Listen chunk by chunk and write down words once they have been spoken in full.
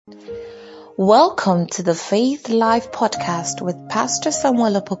Welcome to the Faith Life podcast with Pastor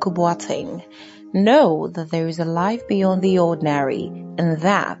Samuel Opoku Boateng. Know that there is a life beyond the ordinary, and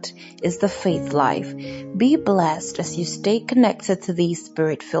that is the faith life. Be blessed as you stay connected to these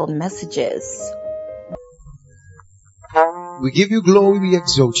spirit-filled messages. We give you glory, we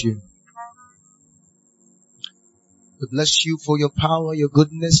exalt you. We bless you for your power, your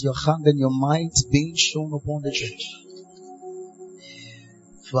goodness, your hand and your might being shown upon the church.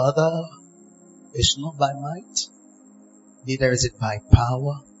 Father, it's not by might, neither is it by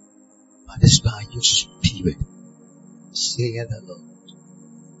power, but it's by your Spirit, saith the Lord.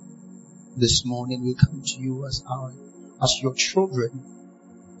 This morning we come to you as your children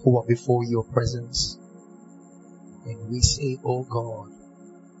who are before your presence. And we say, oh God,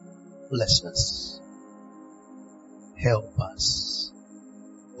 bless us. Help us.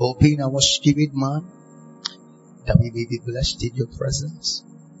 Open our spirit, man, that we may be blessed in your presence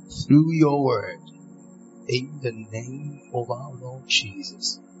through your word. In the name of our Lord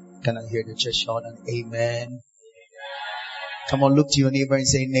Jesus. Can I hear the church shout an amen? Come on, look to your neighbor and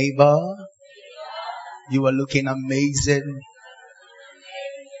say, neighbor, you are looking amazing.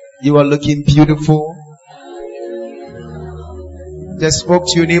 You are looking beautiful. Just spoke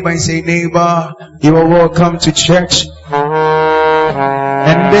to your neighbor and say, neighbor, you are welcome to church.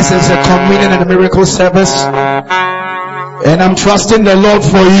 And this is a communion and a miracle service. And I'm trusting the Lord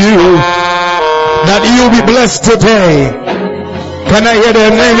for you, that you will be blessed today. Can I hear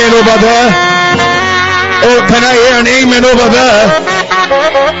an amen over there? Oh, can I hear an amen over there?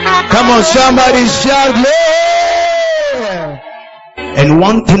 Come on, somebody shout, Lord. And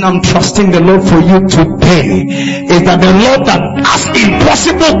one thing I'm trusting the Lord for you today is that the Lord that has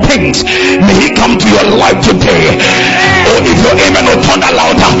impossible things, may He come to your life today. Oh, if your amen will turn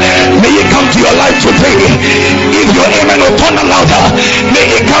louder, may He come to your life today. If your amen will turn louder, may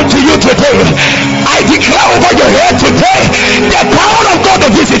He come to you today. I declare over your head today, the power of God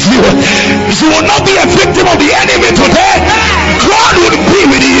will visit you. You will not be a victim of the enemy today. God will be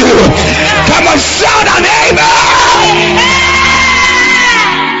with you. Come on, shout an amen.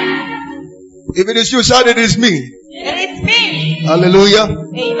 If it is you, shout, it is me. It is me. Hallelujah.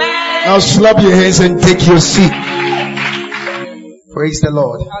 Amen. Now slap your hands and take your seat. Praise the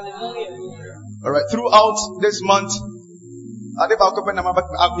Lord. Hallelujah. Alright, throughout this month, I've been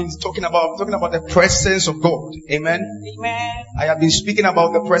talking about the presence of God. Amen. Amen. I have been speaking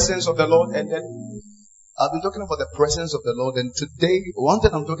about the presence of the Lord, and then I've been talking about the presence of the Lord, and today, one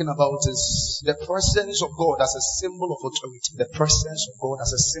thing I'm talking about is the presence of God as a symbol of authority. The presence of God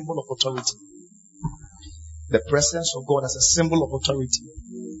as a symbol of authority. The presence of God as a symbol of authority.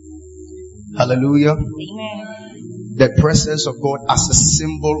 Hallelujah. Amen. The presence of God as a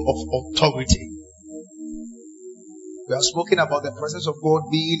symbol of authority. We have spoken about the presence of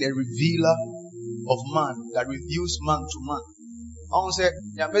God being a revealer of man, that reveals man to man. I want to say,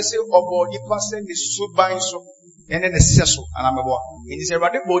 Yamese obo nipa send the suban so, and then the seso, and I'm about. It is a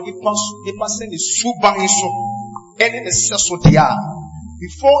radical nipa send the suban so, and then the seso dia.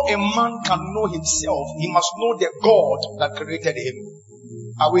 Before a man can know himself, he must know the God that created him.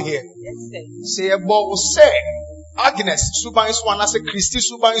 Are we here? Yes, sir. Say about say Agnes suban so, and I say Christy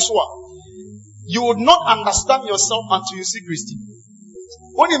suban so. You would not understand yourself until you see Christy.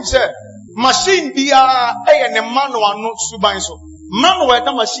 When him say machine be a man or not suban so. Man wa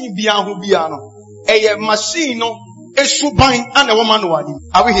the machine be who be a machine no a suban and a woman who.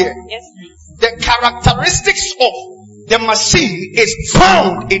 Are we here? Yes. The characteristics of the machine is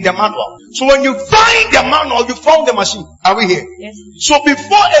found in the manual. So when you find the manual, you found the machine. Are we here? Yes. So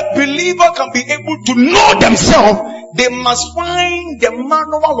before a believer can be able to know themselves, they must find the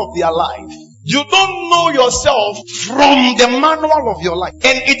manual of their life. You don't know yourself from the manual of your life.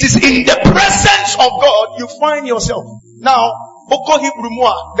 And it is in the presence of God you find yourself. Now, the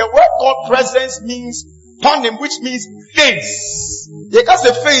word God presence means panim, which means face. You can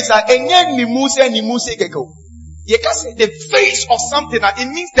say face, you can say the face of something, it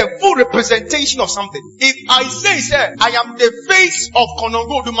means the full representation of something. If I say, I am the face of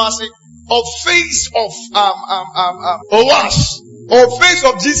Konongo Dumasi, or face of Owash, or face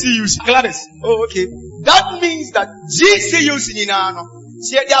of GCUs, Gladys. Oh, okay. That means that GCUs in Inano,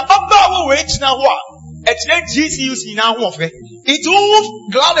 see, the Ababa wage now what? It's GCUs in Inano. It will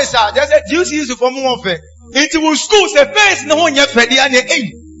Gladys, there's a GCUs for more. It will schools the face no one yet for the end.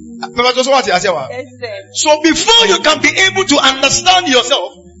 So before you can be able to understand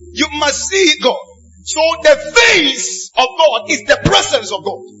yourself, you must see God. So the face of God is the presence of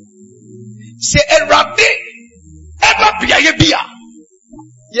God. Say a rabbi, ever be a bia.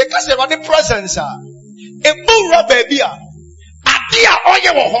 You can say the presence. A bull rabbi bia. Adia oye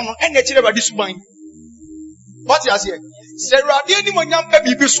wo ho no ene kire Awurade suban. What you say? Say Awurade ni mo nyam pe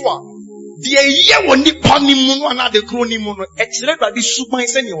bibi so a. De ye wo nipa ni mu no na de kro ni mu no e kire Awurade suban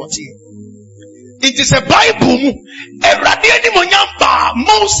se ne wote. It is a Bible mu. Awurade ni mo nyam ba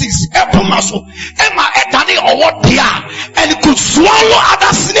Moses epomaso ema etane owo dia and it could swallow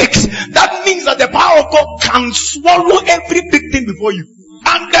other snakes. That means that the power of God can swallow every big thing before you.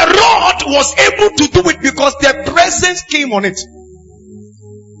 And the rod was able to do it because the presence came on it.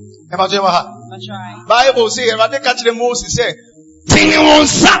 That's right. Bible says, Moses said,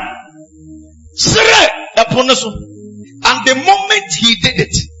 and the moment he did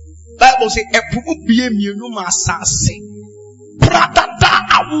it, Bible says,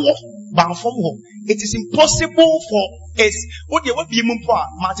 it is impossible for us.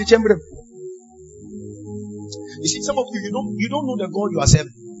 You see, some of you don't know the God you are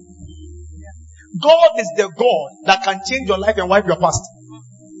serving. God is the God that can change your life and wipe your past.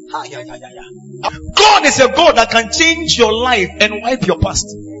 God is a God that can change your life and wipe your past.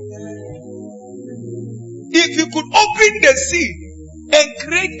 If you could open the sea and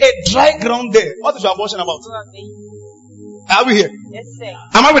create a dry ground there, what is your abortion about? Are we here? Yes, sir.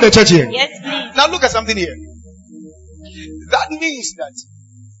 Am I with the church here? Yes, please. Now look at something here. That means that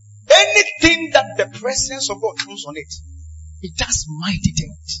anything that the presence of God comes on it, it does mighty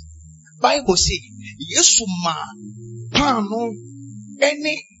things. Bible says, Yesu ma pano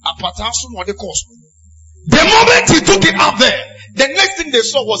any apatasu or the cost. The moment he took it out there, the next thing they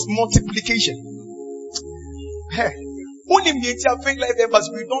saw was multiplication. Hey, only me faith life members,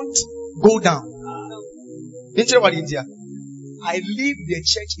 we don't go down. I leave the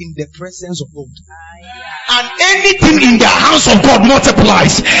church in the presence of God. And anything in the house of God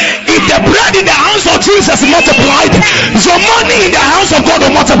multiplies. If the bread in the house of Jesus multiplied, your money in the house of God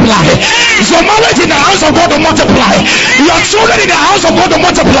will multiply. Your marriage in the house of God will multiply. Your children in the house of God will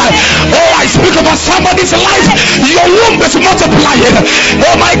multiply. Oh, I speak about somebody's life. Your womb is multiplying.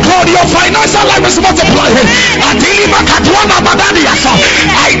 Oh my God, your financial life is multiplying. I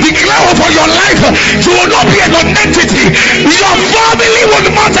declare over your life, you will not be a non-entity. Your family will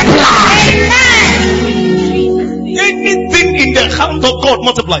multiply. Anything in the hand of God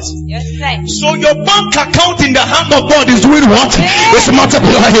multiplies. Yes, sir. So your bank account in the hand of God is doing what? It's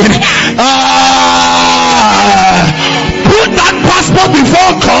multiplying. Put that passport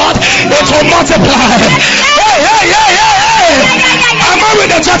before God, it will multiply. Hey. Am I with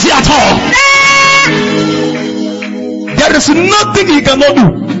the church at all? There is nothing he cannot do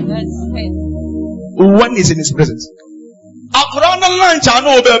when he's in his presence. Akrana lunch I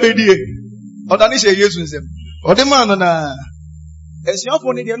know baby. Odanisha Jesus him. Odemana na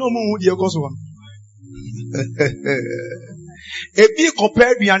esiafo ne de no mu hu de ekoso am. Ebi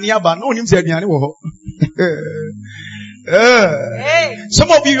compare duane aba na onim se duane wo ho.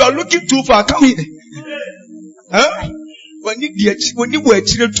 Some of you are looking too far. Come here. When you were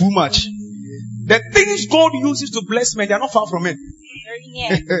too much. The things God uses to bless men, they are not far from it.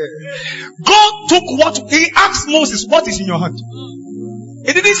 God took what he asked Moses, what is in your hand?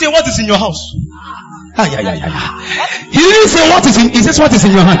 He didn't say what is in your house. He didn't say what is in, he says what is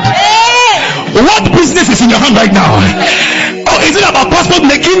in your hand. What business is in your hand right now? Oh, is it about passport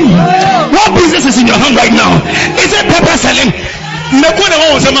making? What business is in your hand right now? Is it pepper selling?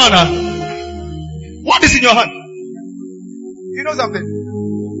 What is in your hand? You know something?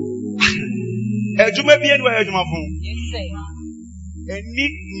 So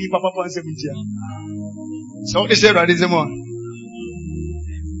they say right this morning.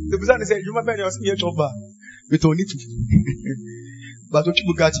 The person said, "You remember your senior job, with only two, but what you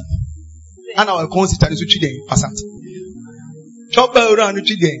Bugatti, and our constant is today Passat. Chop around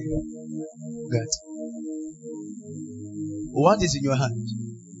today. What is in your hand?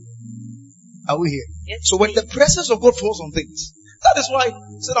 Are we here? Yes, so when the presence of God falls on things, that is why,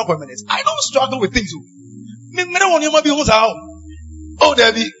 sit down for a minute. I don't struggle with things. Oh,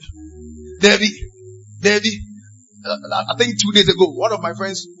 Debbie. I think 2 days ago, one of my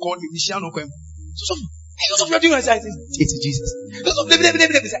friends called me, Michelle Okwem. So, you're doing I said, it's Jesus.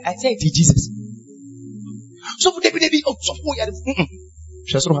 I said, it's Jesus. So,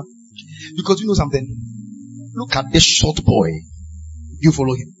 because you know something? Look at this short boy. You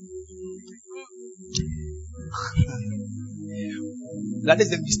follow him. That is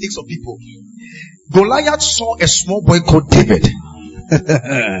the mistakes of people. Goliath saw a small boy called David.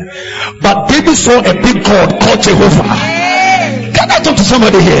 But David saw a big God called Jehovah. Can I talk to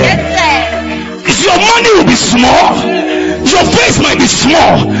somebody here? If your money will be small, Your face might be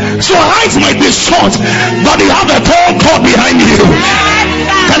small, your height might be short, but you have a tall God behind you.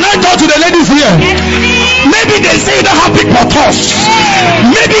 Can I talk to the ladies here? Maybe they say you don't have big buttocks.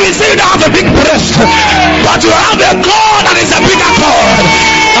 Maybe you say you don't have a big breast, but you have a God that is a bigger God.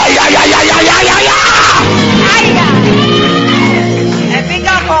 A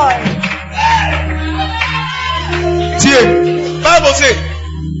bigger God. See, Bible says,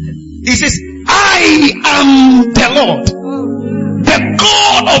 it says, I am the Lord, the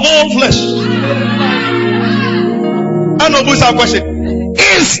God of all flesh. I know who's our question.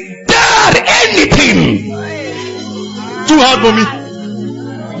 Is there anything too hard for me?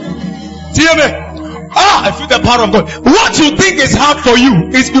 See me? I feel the power of God. What you think is hard for you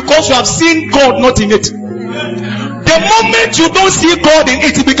is because you have seen God not in it. The moment you don't see God in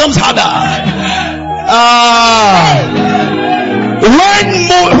it, it becomes harder. When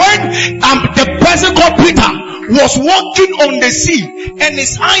the person called Peter was walking on the sea and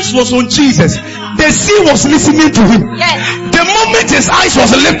his eyes was on Jesus, the sea was listening to him. Yes. The moment his eyes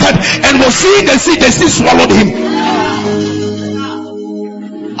was lifted and was seeing the sea swallowed him.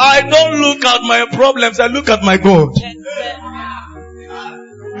 I don't look at my problems, I look at my God. Yes.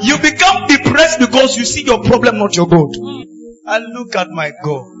 You become depressed because you see your problem, not your God. I look at my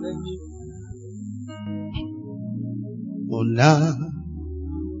God. Ona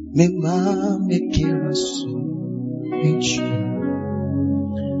me ma me kirasu michi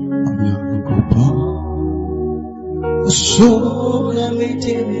ona gopa so na me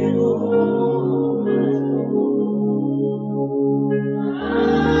temero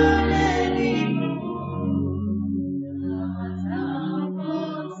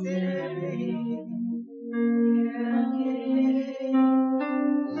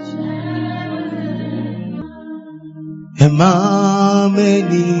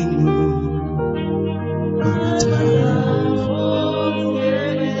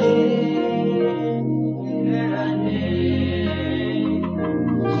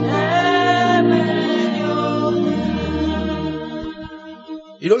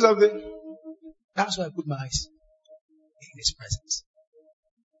You know something? That's why I put my eyes in His presence.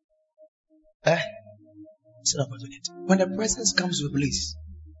 Instead of doing it. When the presence comes to a place,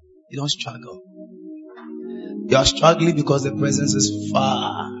 you don't struggle. You are struggling because the presence is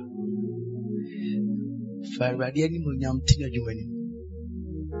far.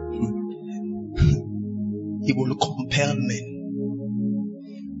 He will compel men.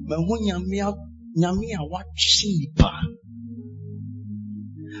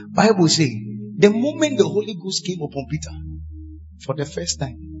 Bible says, the moment the Holy Ghost came upon Peter for the first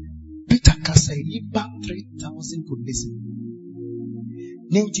time, Peter back 3,000 could listen.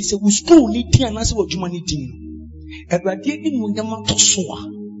 Nanti se usko ni ti anase wa dwuma ni tin no. Awurade ni mu nyama to so a.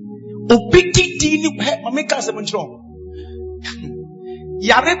 Obedi di ni make se mentro.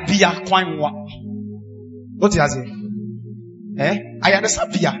 Yare bia kwanwa. What you say? Ayare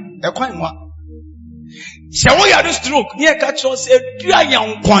sabia e kwanwa. Se wo yare stroke ni e ka cho se dua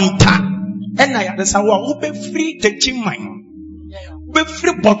yan kwanta. E na yare sa wo wo be free the chimman. Be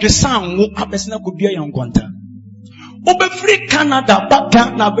free bodwesan wo abesina ko dua yan kwanta. Obe free Canada back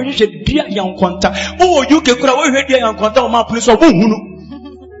na be je dia yan kwanta. Oh UK kura we hwe dia yan kwanta o ma police o hunu.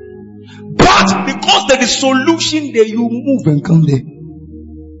 But because there is solution there, you move and come there.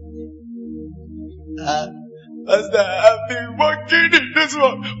 Pastor, I've been working in this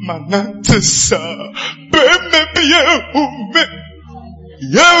one. Manantasa.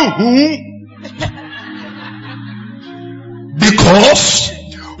 Because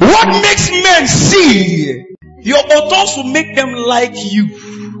what makes men see, your authors will make them like you,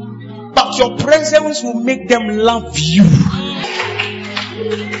 but your presence will make them love you.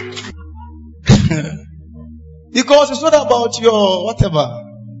 Because it's not about your whatever.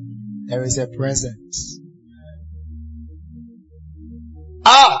 There is a presence.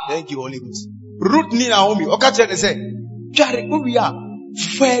 Thank you, Holy Ghost. Root ni Naomi. Okache ne say, "Jare we are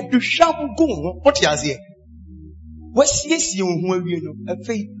fair to sham go." What he has here? What's yes you who we know? A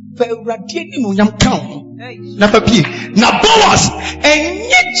faith fair radiate no yam count. Na papi. Na Boaz, and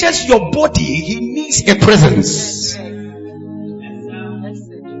yet just your body, he needs a presence.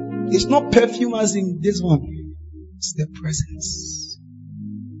 It's not perfume as in this one. It's the presence.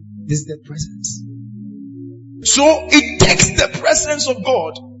 This is the presence. So it takes the presence of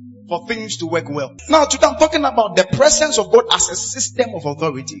God for things to work well. Now today I'm talking about the presence of God as a system of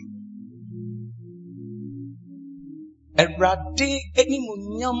authority. Erade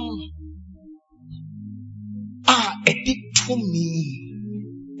enimunyam edi tumi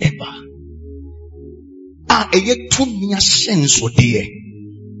eba eye tumi ashenso de.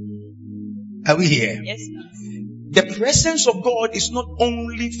 Are we here? Yes. The presence of God is not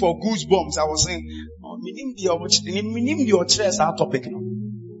only for goosebumps. I was saying, minim the stress our topic now.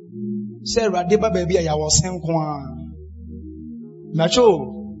 Sarah Deba baby, I was saying,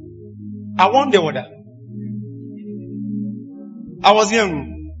 Macho, I want the order. I was young.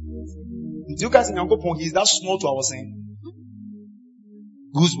 You guys in Uncle he's that small to I was saying.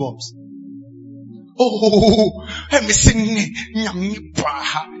 Goosebumps. Oh, I'm singing. Yeah.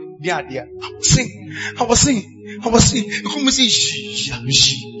 I was singing.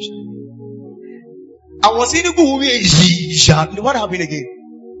 I was in the movie. What happened again?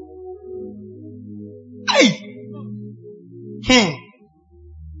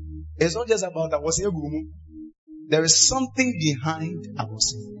 It's not just about I was in a room. There is something behind I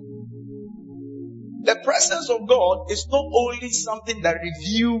was in. The presence of God is not only something that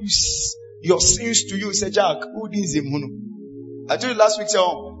reveals your sins to you. Say, Jack, who is him? I told you last week,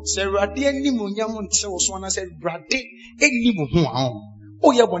 say, Rade any munyam say Oswana said, Rade any muhu.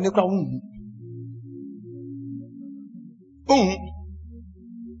 Oh, yeah, one nekra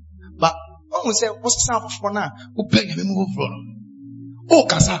but say, what's the sound for now? Who pay him move from? Oh,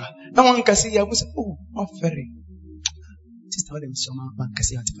 Kasa. No one can see. I was oh, not very. Just tell them some man can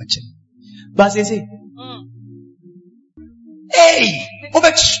see how to fetch him. But they say, hey,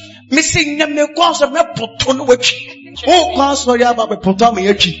 missing them, me cause of me put on which. Oh, cause for you about me put on me.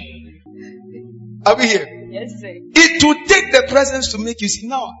 Are we here? Yes, sir. It will take the presence to make you see.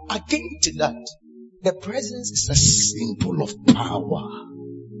 Now, against that, the presence is a symbol of power.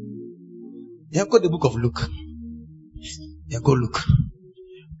 You go to the book of Luke. You go look.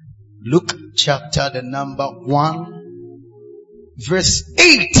 Luke chapter the number 1. Verse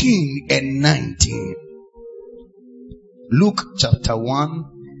 18 and 19. Luke chapter 1,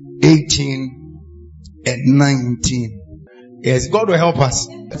 18 and 19. Yes, God will help us.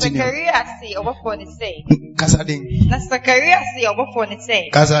 Zachariah say, Obafone say. Kasading. Na Zachariah say, Obafone say.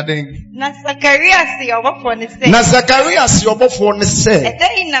 Kasading. Na Zachariah say, Obafone say. Na Zachariah say, Obafone say.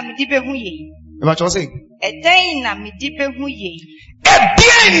 Edain na midibe huye. What you say? Edain na midibe huye.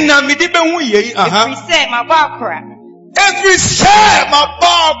 Edain na midibe huye. Every say, my bakra. Every say, my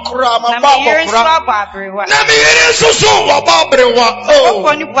bakra. Na mi yerin susu wa babrewa. Oh.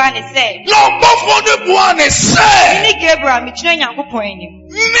 Obafone buane say. No, Obafone buane say. Ni Gabriel mi chine Nyankopon enim.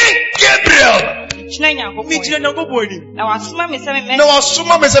 Me Gabriel. Chine Nyankopon enim. Na wasuma me se me.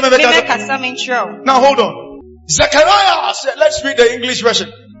 Now hold on. Zechariah said, let's read the English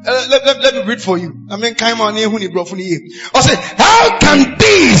version. Let me read for you. I mean, I say, how can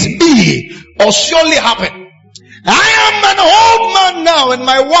this be or surely happen? I am an old man now and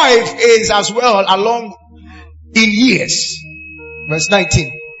my wife is as well along in years. Verse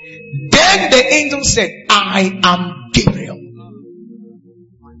 19. Then the angel said, I am Gabriel.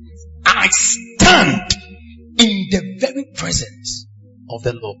 I stand in the very presence of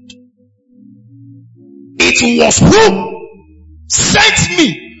the Lord. It was who sent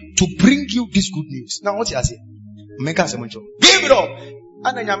me to bring you this good news. Now what you say? Make us a much. Gabriel.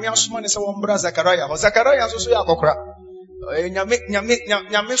 Ana nyame asoma ne se wo mbra Zachariah. Zachariah so ya kokora.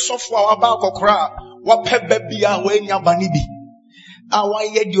 Nyame sofo a waba kokora. Wa peba bia wa nya bani bi. A wa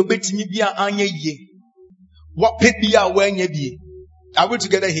ye di obetimi bia anya yie. Wa pe bia wa nya bi. Are we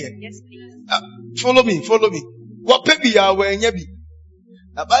together here? Yes, please. Follow me. Wa pe bia wa nya bi.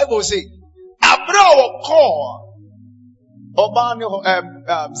 The Bible say Abra wo call Oba ne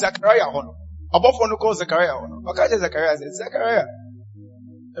Zachariah hono. Obofo no call Zachariah hono. Okaje Zachariah say Zachariah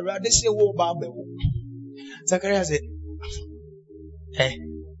Rade say wo ba be wo. Zachariah said, hey,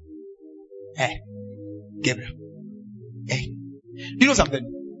 Gabriel, hey. You know something?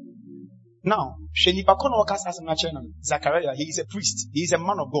 Now, Zachariah, he is a priest. He is a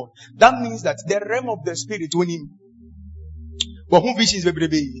man of God. That means that the realm of the spirit when him. But who visions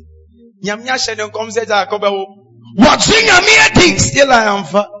baby? Nyamia shedon comes at watching a mere thing. Still I am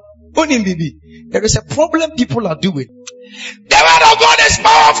for baby. There is a problem people are doing. The word of God is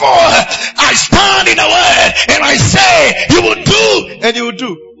powerful. I stand in the word and I say, you will do, and you will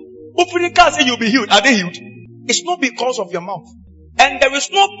do. Hopefully, can't say you'll be healed. Are they healed? It's not because of your mouth. And there is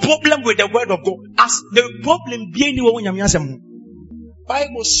no problem with the word of God. As the problem be anywhere when you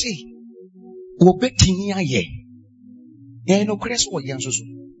Bible say,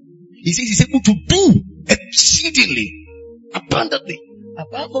 he says he's able to do exceedingly, abundantly,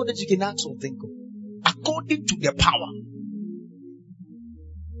 above all that you can ask or think of, according to their power.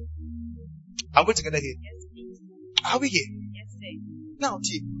 Are we together here? Yes, please. Are we here? Yes, sir. Now,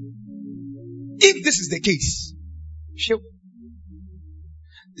 T, if this is the case,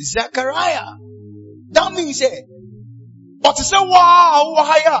 Zachariah, that means but to say, wow,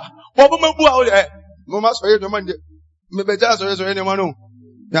 Mama so no man me beja so no man no.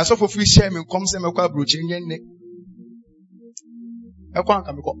 Na so for free share me come say me kwa broche nyenye. E kwa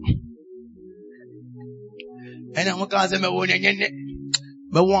nka me ko. Ena mo ka say me wo nyenye.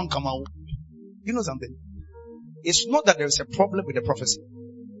 Me won come out. You know something? It's not that there is a problem with the prophecy.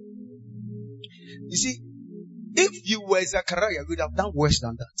 You see, if you were Zechariah, you would have done worse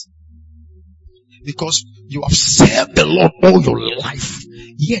than that. Because you have served the Lord all your life,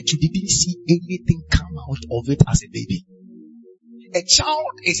 yet you didn't see anything come out of it as a baby. A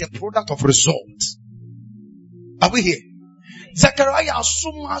child is a product of results. Are we here? Zechariah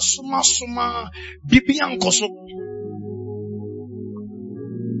suma bibi ankoso.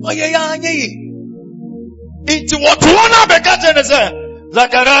 Into what one beka tene say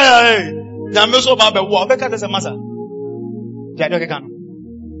Zechariah na me so ba be wo beka tene say masa.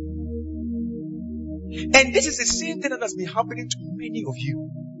 And this is the same thing that has been happening to many of you.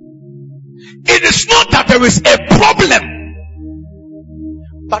 It is not that there is a problem,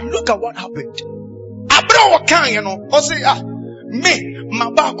 but look at what happened. Abraham can, you know, or say, me,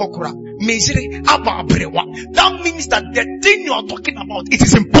 maba kokura, me siri aba abrewa. That means that the thing you are talking about, it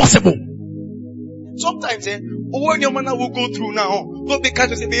is impossible. Sometimes, when your man will go through now, don't be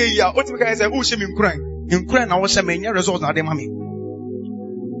kind of say, yeah, what you can say, oh, she me crying. In crying, I was saying, your results now, they mommy.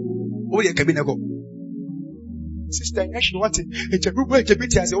 Oh, you can be go. Sister, actually, what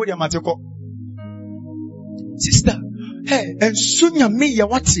Sister, hey, and soon you me ya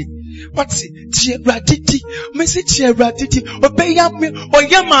what's it? Raditi, Missy Raditi, obey me, or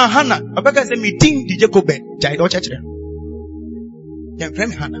Yama Hannah, a beggar say me ding the Jacobe, Jaido Chachra. Then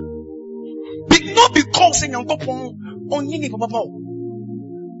Prem Hannah. Not because in your on Yini Papa.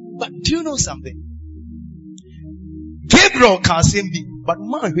 But do you know something? Gabriel can't say me, but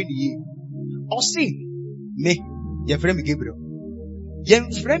man, when he or see me. Your friend Gabriel.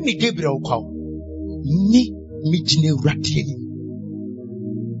 Your friend Gabriel call ni mijine rati.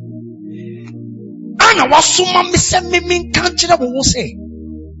 Ana wasuma mise me kanchira wo say.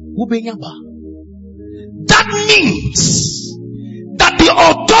 That means that the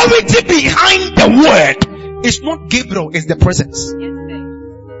authority behind the word is not Gabriel, it's the presence.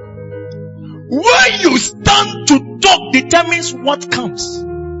 Where you stand to talk determines what comes.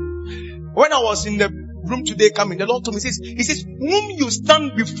 When I was in the room today coming, the Lord told me, He says, whom you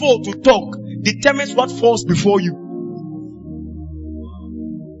stand before to talk determines what falls before you.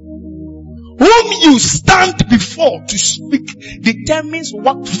 Whom you stand before to speak determines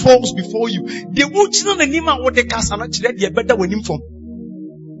what falls before you. The woods no nima what the cast are not better when him from.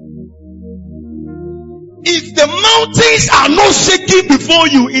 If the mountains are not shaking before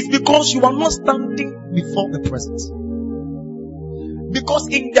you, it's because you are not standing before the presence. Because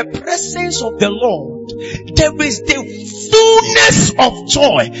in the presence of the Lord, there is the fullness of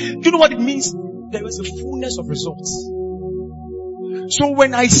joy. Do you know what it means? There is a fullness of results. So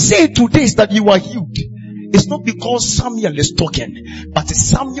when I say today that you are healed, it's not because Samuel is talking, but it's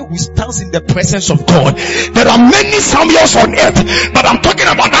Samuel who stands in the presence of God. There are many Samuels on earth, but I'm talking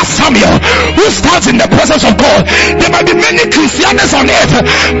about that Samuel who stands in the presence of God. There might be many Christians on earth,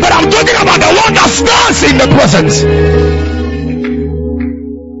 but I'm talking about the one that stands in the presence.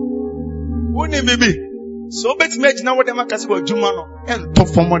 Baby. So bet me now what them cast about Jumano and top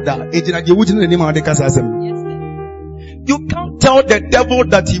for mother. You can't tell the devil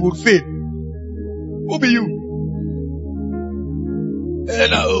that he will fail. Who be you?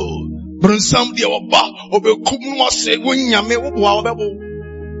 Hello. Bring some the oba obe kumwa se wonyame wo bo obebo.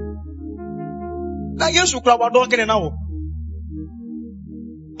 Na Yesu kra wa don kene na wo.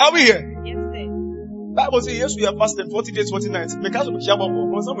 Are we here? Yes, sir. Bible says yes, we are fasting 40 days, 40 nights. Make us be shabba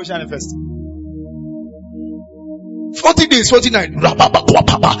for some we shall first. 40 days, 40 nights. You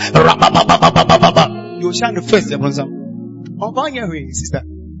shine the first, sister.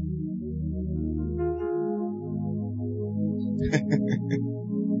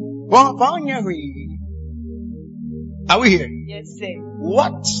 Are we here? Yes, sir.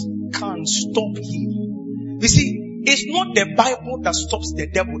 What can stop him? You see, it's not the Bible that stops the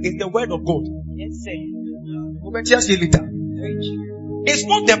devil, it's the word of God. Yes, sir. It's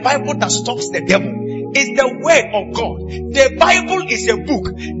not the Bible that stops the devil. It's the word of God. The Bible is a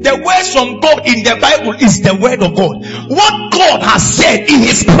book. The words from God in the Bible is the word of God. What God has said in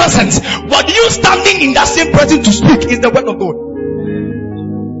His presence, what you standing in that same presence to speak is the word of God.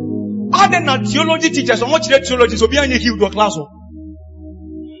 Other than theology teachers, how much theology so behind you your class?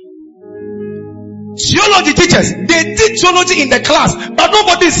 Theology teachers, they teach theology in the class, but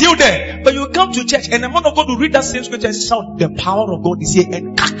nobody is here there. But you come to church and the man of God will read that same scripture and shout, the power of God is here,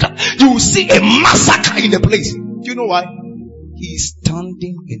 and you will see a massacre in the place. Do you know why? He is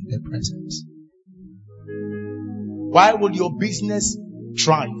standing in the presence. Why would your business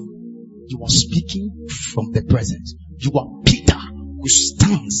thrive? You are speaking from the presence. You are Peter, who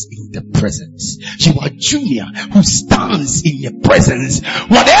stands in the presence. You are Junior, who stands in the presence.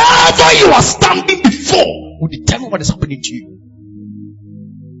 Whatever you are standing before will determine what is happening to you.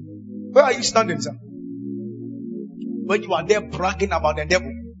 Where are you standing, sir? When you are there bragging about the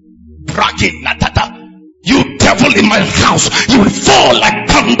devil. Bragging, natata. You devil in my house, you will fall like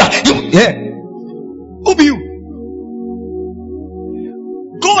thunder. Who be you?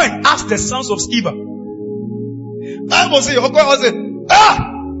 Go and ask the sons of Sceva. I will say, we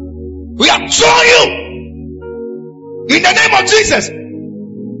are showing you in the name of Jesus.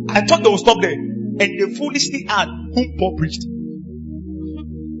 I thought they would stop there, and they foolishly add whom Paul preached.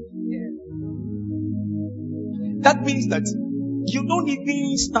 That means that you don't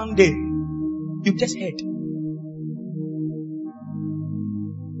even stand there. You just heard.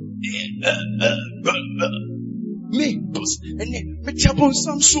 Me, boss, and then me chapon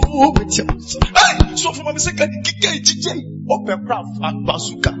some so from my second open craft and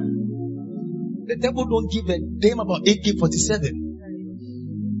bazooka. The devil don't give a damn about AK-47,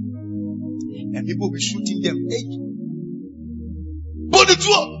 and people will be shooting them.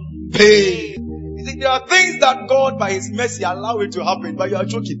 Hey, you see, there are things that God, by His mercy, allow it to happen, but you are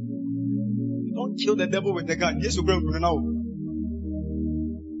joking. You don't kill the devil with a gun. Yes, you now.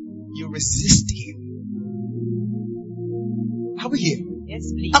 You resist him. Are we here?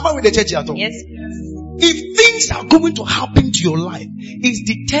 Yes, please. Am I with the church at all? Yes, please. If things are going to happen to your life, it's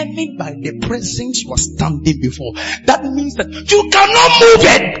determined by the presence you are standing before. That means that you cannot move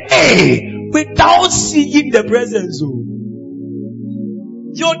a day without seeing the presence.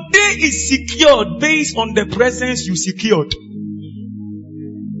 Your day is secured based on the presence you secured.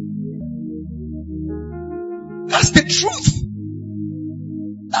 That's the truth.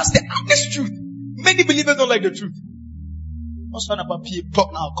 That's the honest truth. Many believers don't like the truth. What's fun about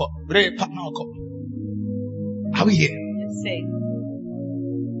people? Are we here? Yes, sir.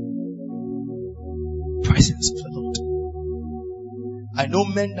 Presence of the Lord. I know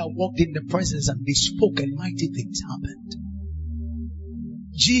men that walked in the presence and they spoke and mighty things happened.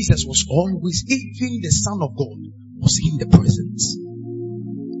 Jesus was always, even the Son of God was in the presence.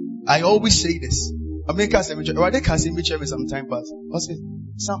 I always say this. I mean, they can't see me some time pass. I say,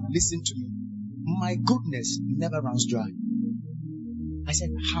 Sam, listen to me. My goodness never runs dry. I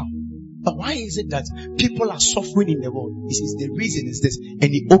said, how? But why is it that people are suffering in the world? He says, the reason is this.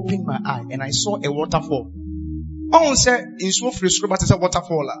 And he opened my eye and I saw a waterfall. I said, in so free school, but it's a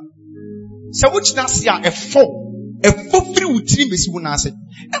waterfall. So which now see a fall. A fall free with 3 minutes when I said,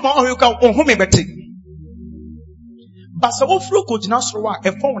 but so free could not throw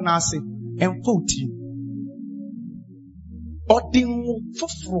a fall now say, and 14. But the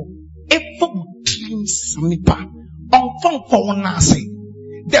fofro, a fall sniper, on phone for nasi.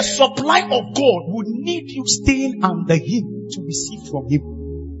 The supply of God would need you staying under Him to receive from Him.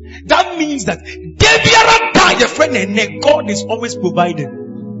 That means that God is always providing.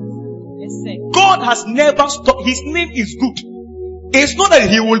 God has never stopped. His name is good. It's not that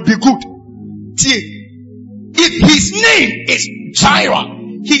He will be good. If His name is Jireh,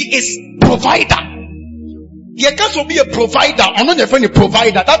 He is provider. He can't be a provider. I'm not a friend, a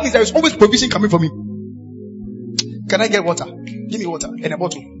provider. That means there is always provision coming for me. Can I get water? Give me water in a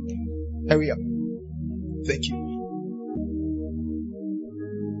bottle. Here we are. Thank you.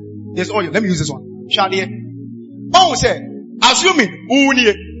 There's oil. Let me use this one. Shadi. Oh, say, assuming,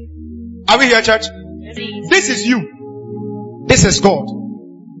 are we here, church? This is you. This is God.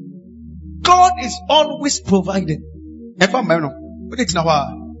 God is always providing. God is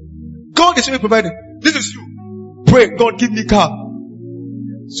always providing. This is you. Pray, God, give me car.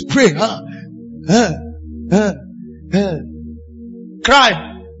 So pray, cry.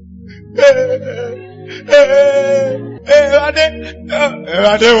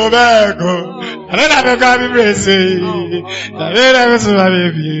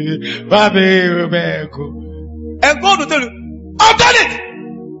 And God will tell you, I've done it.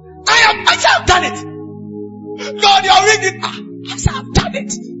 I have done it. God, you are reading. I have done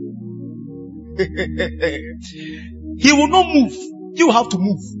it. He will not move. You have to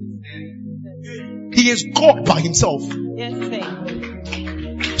move. He is God by Himself. Yes, sir.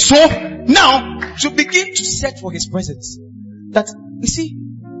 So now to begin to search for His presence. That you see,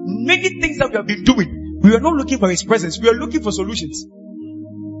 many things that we have been doing, we are not looking for His presence. We are looking for solutions.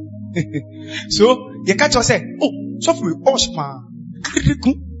 So you can't just say, "Oh, so for Oshma."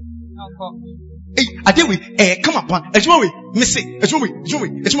 Hey, I deal with come upon. It's one way, missing. It's one way.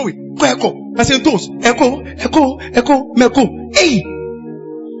 Echo. I say those. Echo. Meko. Hey.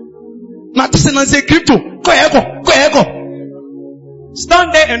 Now practicing and say crypto. Go echo.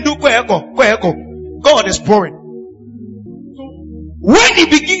 Stand there and do echo. God is pouring. When he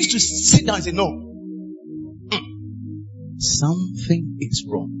begins to sit down and say, no, something is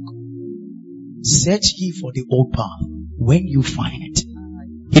wrong. Search ye for the old path. When you find it,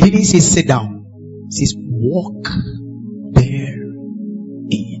 he didn't say sit down. He says walk therein.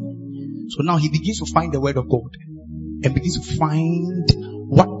 So now he begins to find the word of God and begins to find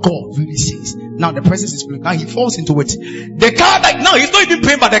what God really says. Now the presence is flowing. Now he falls into it. The car, like now he's not even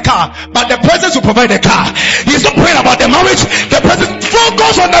praying about the car, but the presence will provide the car. He's not praying about the marriage. The presence.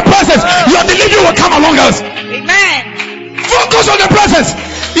 Focus on the presence. Your delivery will come along us. Amen. Focus on the presence.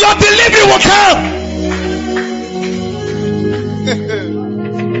 Your delivery will come.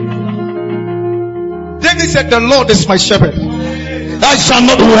 David said, the Lord is my shepherd. I shall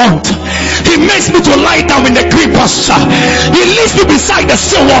not want. He makes me to lie down in the green pasture. He leads me beside the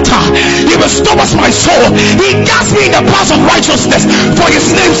still water. He restores my soul. He guides me in the path of righteousness for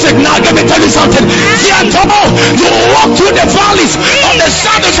his name's sake. Now let me tell you something. You will walk through the valleys of the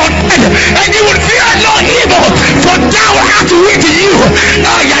shadows of death, and you will fear no evil, for thou art with you.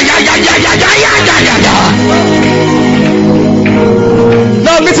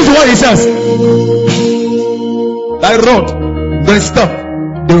 Now listen to what he says. Thy rod, thy staff,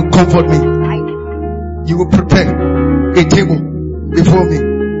 they will comfort me. You will prepare a table before me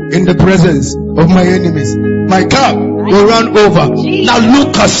in the presence of my enemies. My cup will run over. Now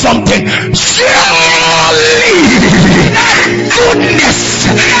look at something. Surely goodness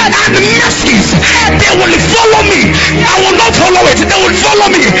and mercies, they will follow me. I will not follow it. They will follow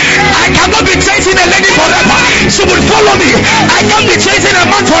me. I cannot be chasing a lady forever. She will follow me. I can't be chasing a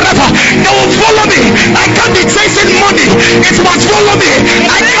man forever. They will follow me. I can't be chasing money. It must follow me.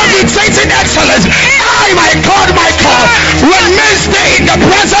 I can't be chasing excellence. My God, when men stay in the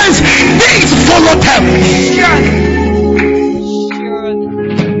presence, things follow them.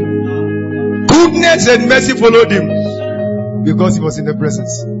 Goodness and mercy followed him because he was in the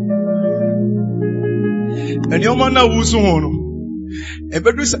presence. And your man now when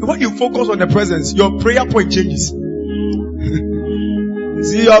you focus on the presence, your prayer point changes.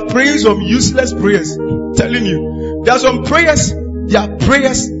 See, you are praying some useless prayers. I'm telling you, there are some prayers, they are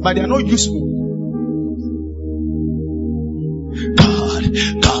prayers, but they are not useful.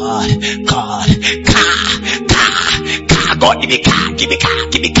 God, give me car.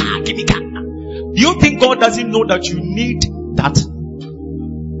 Do you think God doesn't know that you need that?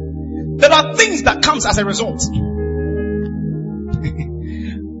 There are things that comes as a result.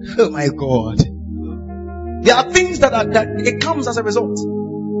 Oh my God. There are things that it comes as a result.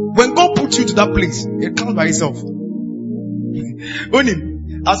 When God puts you to that place, it comes by itself. Only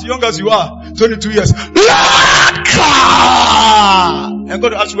as young as you are, 22 years, and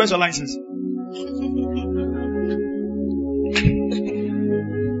God will ask you, where's your license?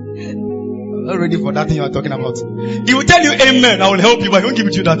 I'm not ready for that thing you are talking about. He will tell you amen, I will help you, but he won't give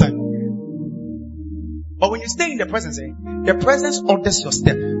it to you that time. But when you stay in the presence, the presence orders your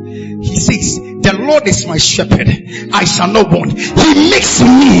step. He says, the Lord is my shepherd, I shall not want. He makes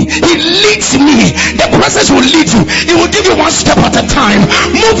me, he leads me. The presence will lead you. It will give you one step at a time.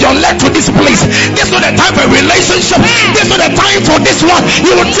 Move your leg to this place. This is not the time for a relationship. This is not the time for this one. He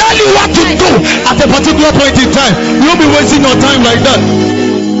will tell you what to do at a particular point in time. You won't be wasting your time like that.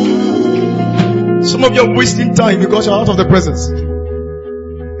 Some of you are wasting time because you're out of the presence.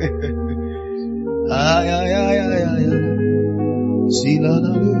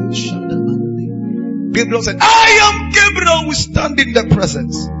 Gabriel said, I am Gabriel who stand in the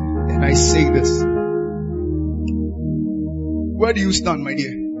presence. And I say this. Where do you stand, my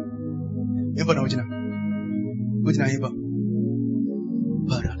dear?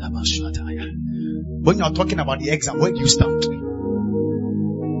 When you are talking about the exam, where do you stand?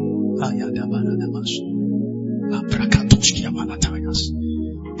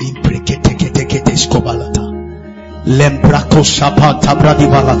 Lembrako sapata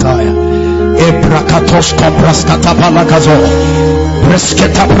bradivalataya. Ebrakatos kombraskata balakazo.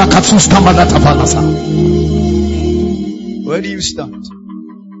 Bresketa brakatsus kamalata valasa. Where do you stand?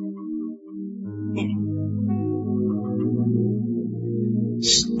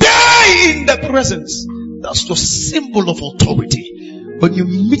 Stay in the presence. That's your symbol of authority. When you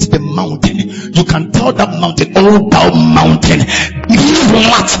meet the mountain, you can tell that mountain, oh thou mountain,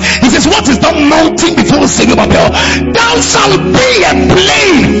 what? He says, what is that mountain before Zerubbabel? Thou shalt be a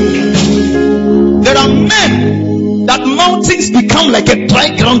plain. There are men that mountains become like a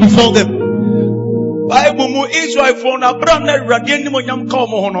dry ground before them. Bible mo Israel for na brana radie ni mo nyam ka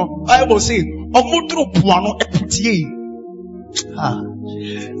mo hono. Bible say, omudro puano eputie.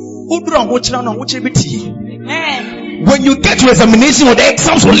 Amen. When you get to examination or the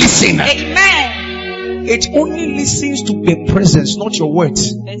exams, will listen. Amen. It only listens to the presence, not your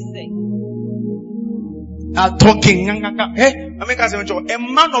words. Talking. Hey, a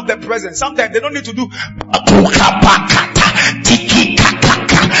man of the presence. Sometimes they don't need to do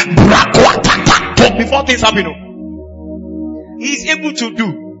talk before things happen. He is able to do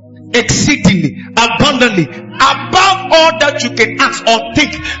exceedingly, abundantly, above all that you can ask or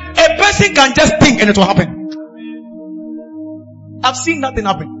think. A person can just think and it will happen. I've seen nothing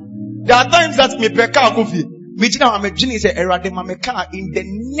happen. There are times that me peka coffee. Me jina me jini say erade mameka in the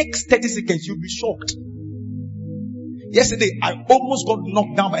next 30 seconds you'll be shocked. Yesterday I almost got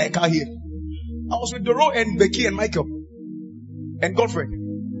knocked down by a car here. I was with Doro and Becky and Michael and Godfrey.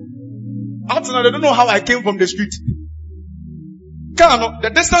 After that, I don't know how I came from the street.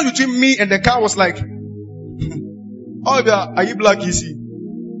 The distance between me and the car was like, oh, are you black? You see,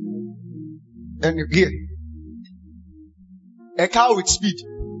 and here, a car with speed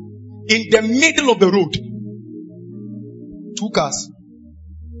in the middle of the road. 2 cars.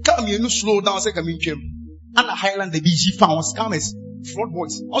 Come here, no slow down. Say, come in, Jim. And the Highland, the BG found scammers, fraud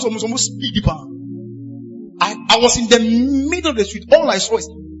boys. Also, almost speedy. I was in the middle of the street. All I saw is,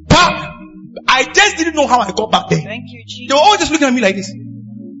 bah! I just didn't know how I got back there. Thank you, Jesus. They were all just looking at me like this.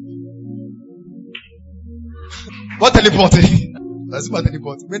 What teleporting? That's what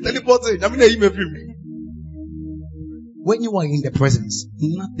teleporting. Teleporting. I mean, when you are in the presence,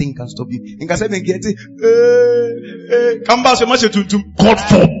 nothing can stop you. God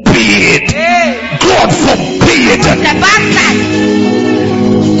forbid. God forbid.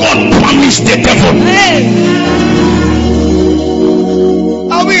 God punish the devil.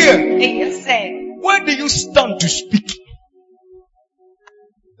 Are we here? Yes, sir. Where do you stand to speak?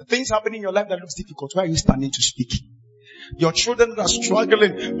 The things happening in your life that looks difficult. Where are you standing to speak? Your children are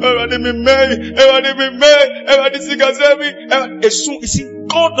struggling. You see,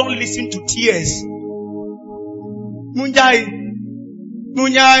 God don't listen to tears. Munyai.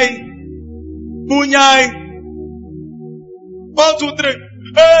 1, 2, 3.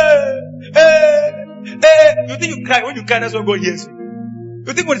 Hey. You think you cry when you cry? That's what God hears you.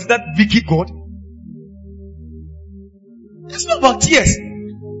 You think what is that wicked God? It's not about tears.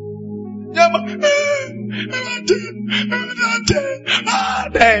 I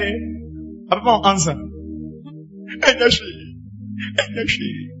don't answer.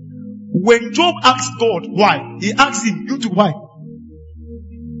 When Job asked God why, he asked him, you too, why?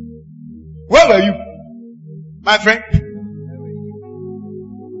 Where were you? My friend?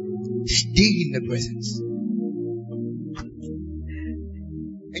 Stay in the presence.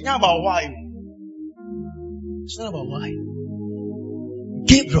 It's not about why. It's not about why.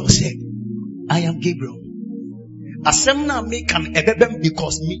 Gabriel said, I am Gabriel. Asemna make an ebebem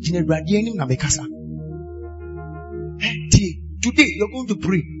because me generally na mekasa. Today you're going to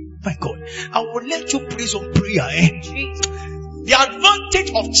pray. My God, I will let you pray some prayer. The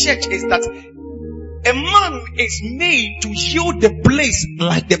advantage of church is that a man is made to heal the place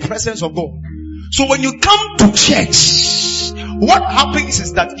like the presence of God. So when you come to church, what happens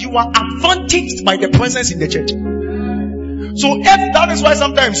is that you are advantaged by the presence in the church. So if that is why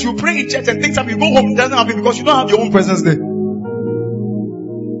sometimes you pray in church and things happen, you go home, it doesn't happen because you don't have your own presence there.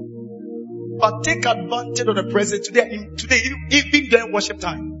 But take advantage of the presence today. Even during worship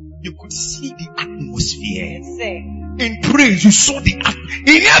time, you could see the atmosphere. In praise, you saw the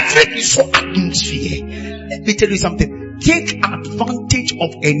atmosphere. In everything, you saw atmosphere. Let me tell you something. Take advantage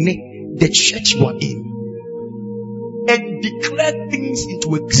of the church you are in and declare things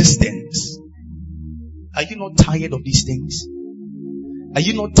into existence. Are you not tired of these things? Are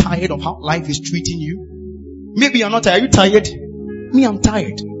you not tired of how life is treating you? Maybe you're not tired. Are you tired? Me, I'm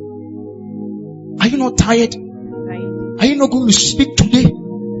tired. Are you not tired? Are you not going to speak today?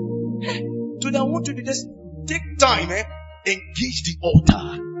 Today I want you to just take time, engage the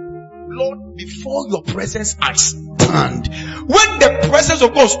altar. Lord, before your presence I stand. When the presence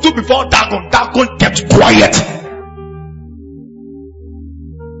of God stood before Dagon kept quiet.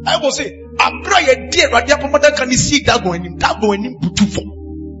 I will say, I pray a dear Radia can you see Dagon and him putu for.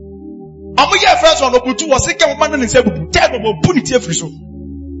 I'm here first on Obutu was second man and said, put it here for so.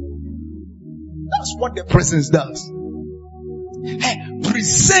 That's what the presence does.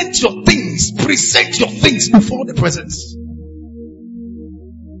 Present your things before the presence.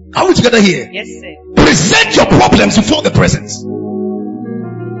 Are we together here? Yes, sir. Present your problems before the presence.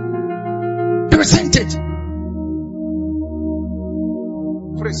 Present it.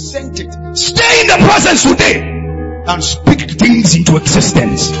 Present it. Stay in the presence today and speak things into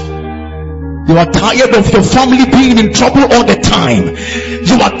existence. You are tired of your family being in trouble all the time.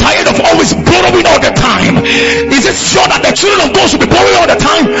 You are tired of always borrowing all the time. Is it sure that the children of God should be borrowing all the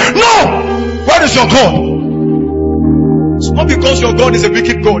time? No. Where is your God? It's not because your God is a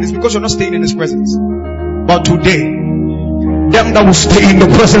wicked God. It's because you're not staying in His presence. But today, them that will stay in the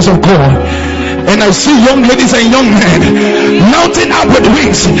presence of God, and I see young ladies and young men mounting up with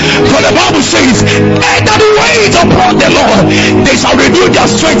wings, for the Bible says, they that wait upon the Lord, they shall renew their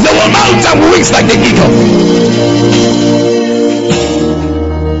strength. They will mount up with wings like the eagle.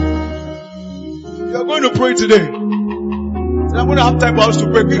 You are going to pray today. I'm going to have time for us to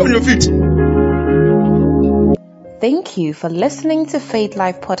pray. Be on your feet. Thank you for listening to Faith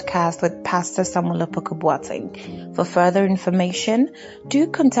Life Podcast with Pastor Samuel Opoku Boateng. For further information, do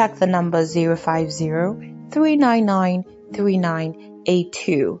contact the number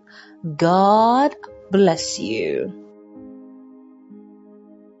 050-399-3982. God bless you.